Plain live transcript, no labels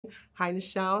Hi,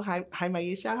 Nichelle. Hi,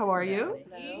 Maisha. How are you?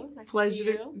 Hello. Nice Pleasure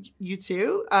to see to you. you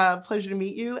too. Pleasure to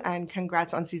meet you, and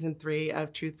congrats on season 3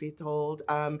 of Truth Be Told.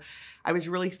 I was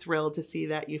really thrilled to see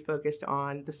that you focused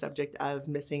on the subject of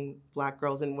missing Black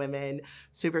girls and women.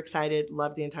 Super excited.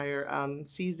 Loved the entire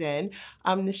season.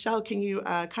 Nichelle, can you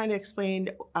kind of explain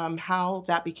how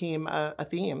that became a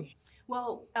theme?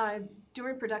 Well,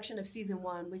 during production of season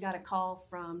 1, we got a call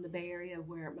from the Bay Area,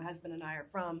 where my husband and I are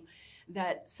from,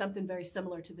 that something very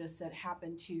similar to this had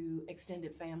happened to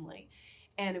extended family.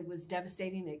 And it was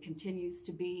devastating. It continues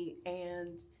to be.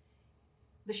 And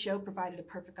the show provided a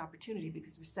perfect opportunity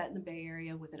because we're set in the Bay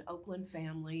Area with an Oakland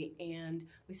family. And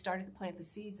we started to plant the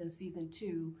seeds in season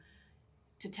 2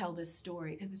 to tell this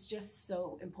story because it's just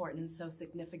so important and so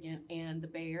significant. And the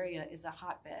Bay Area is a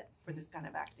hotbed for this kind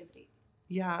of activity.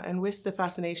 Yeah, and with the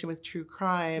fascination with true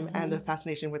crime and the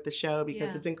fascination with the show, because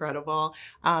Yeah. it's incredible,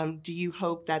 do you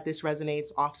hope that this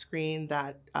resonates off screen,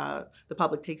 that the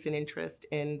public takes an interest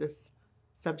in this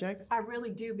subject? I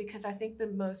really do, because I think the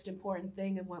most important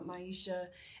thing and what Maisha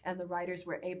and the writers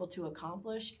were able to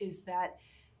accomplish is that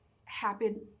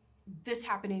this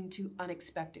happening to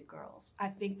unexpected girls. I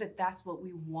think that that's what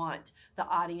we want the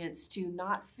audience to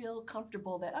not feel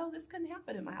comfortable that, oh, this couldn't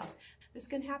happen in my house. This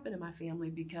can happen in my family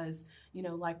because,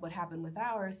 like what happened with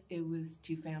ours, it was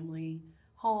 2-family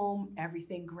home,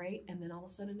 everything great, and then all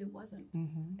of a sudden it wasn't,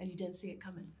 and you didn't see it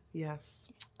coming. Yes,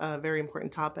 a very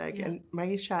important topic. Yeah. And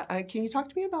Maisha, can you talk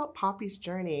to me about Poppy's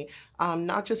journey,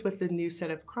 not just with the new set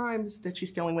of crimes that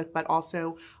she's dealing with, but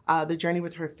also the journey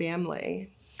with her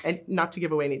family? And not to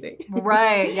give away anything.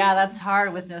 Right. Yeah, that's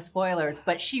hard with no spoilers.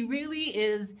 But she really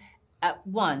is at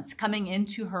once coming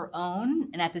into her own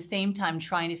and at the same time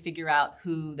trying to figure out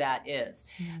who that is.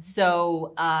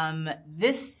 So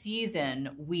this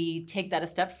season, we take that a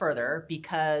step further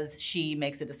because she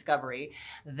makes a discovery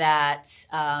that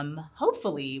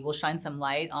hopefully will shine some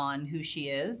light on who she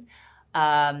is.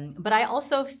 But I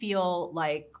also feel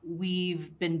like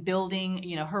we've been building,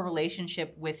 her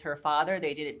relationship with her father.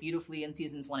 They did it beautifully in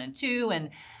seasons 1 and 2. And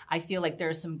I feel like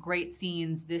there's some great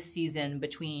scenes this season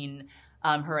between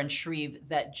her and Shreve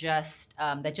that just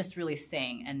really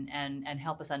sing and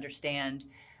help us understand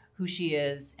who she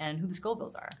is and who the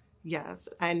Scovilles are. Yes,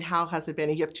 and how has it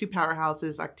been? You have 2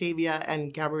 powerhouses, Octavia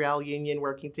and Gabrielle Union,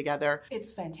 working together.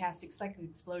 It's fantastic. It's like an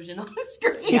explosion on the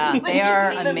screen. Yeah, when they you are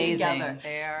see them amazing. together.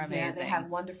 They are amazing. Yeah, they have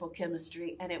wonderful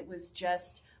chemistry, and it was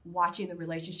just watching the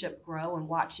relationship grow and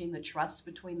watching the trust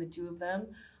between the two of them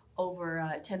over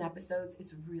 10 episodes.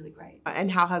 It's really great.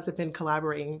 And how has it been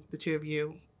collaborating, the 2 of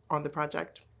you, on the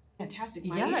project? Fantastic.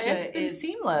 Yeah, Maisha it's been is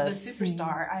seamless. the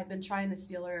superstar. I've been trying to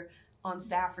steal her on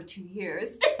staff for 2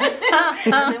 years.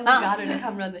 And then we got her to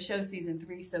come run the show season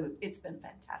 3, so it's been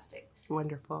fantastic.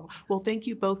 Wonderful. Well, thank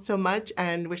you both so much,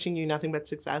 and wishing you nothing but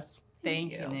success.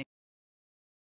 Thank you, Nick.